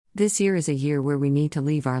This year is a year where we need to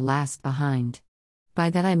leave our last behind.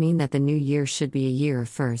 By that I mean that the new year should be a year of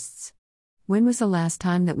firsts. When was the last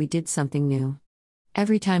time that we did something new?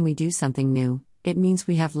 Every time we do something new, it means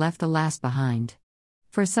we have left the last behind.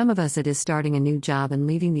 For some of us, it is starting a new job and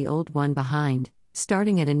leaving the old one behind,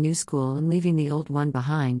 starting at a new school and leaving the old one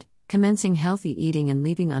behind, commencing healthy eating and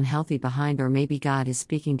leaving unhealthy behind, or maybe God is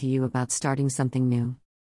speaking to you about starting something new.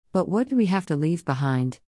 But what do we have to leave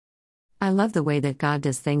behind? I love the way that God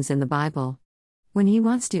does things in the Bible. When He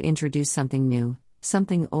wants to introduce something new,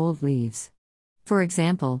 something old leaves. For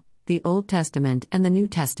example, the Old Testament and the New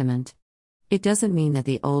Testament. It doesn't mean that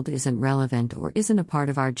the old isn't relevant or isn't a part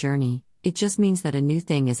of our journey, it just means that a new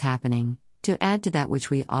thing is happening, to add to that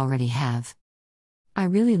which we already have. I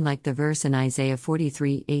really like the verse in Isaiah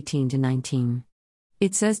 43:18-19.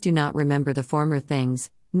 It says, "Do not remember the former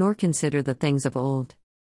things, nor consider the things of old.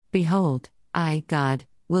 Behold, I, God,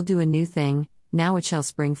 will do a new thing, now it shall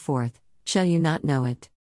spring forth, shall you not know it?"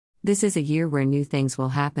 This is a year where new things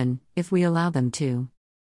will happen, if we allow them to.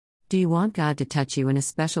 Do you want God to touch you in a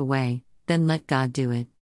special way? Then let God do it.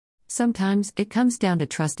 Sometimes, it comes down to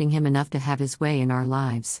trusting Him enough to have His way in our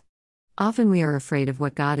lives. Often we are afraid of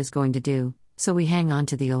what God is going to do, so we hang on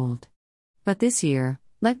to the old. But this year,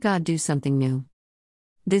 let God do something new.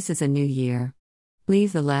 This is a new year.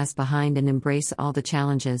 Leave the last behind and embrace all the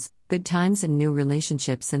challenges, good times and new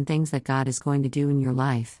relationships and things that God is going to do in your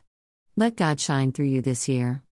life. Let God shine through you this year.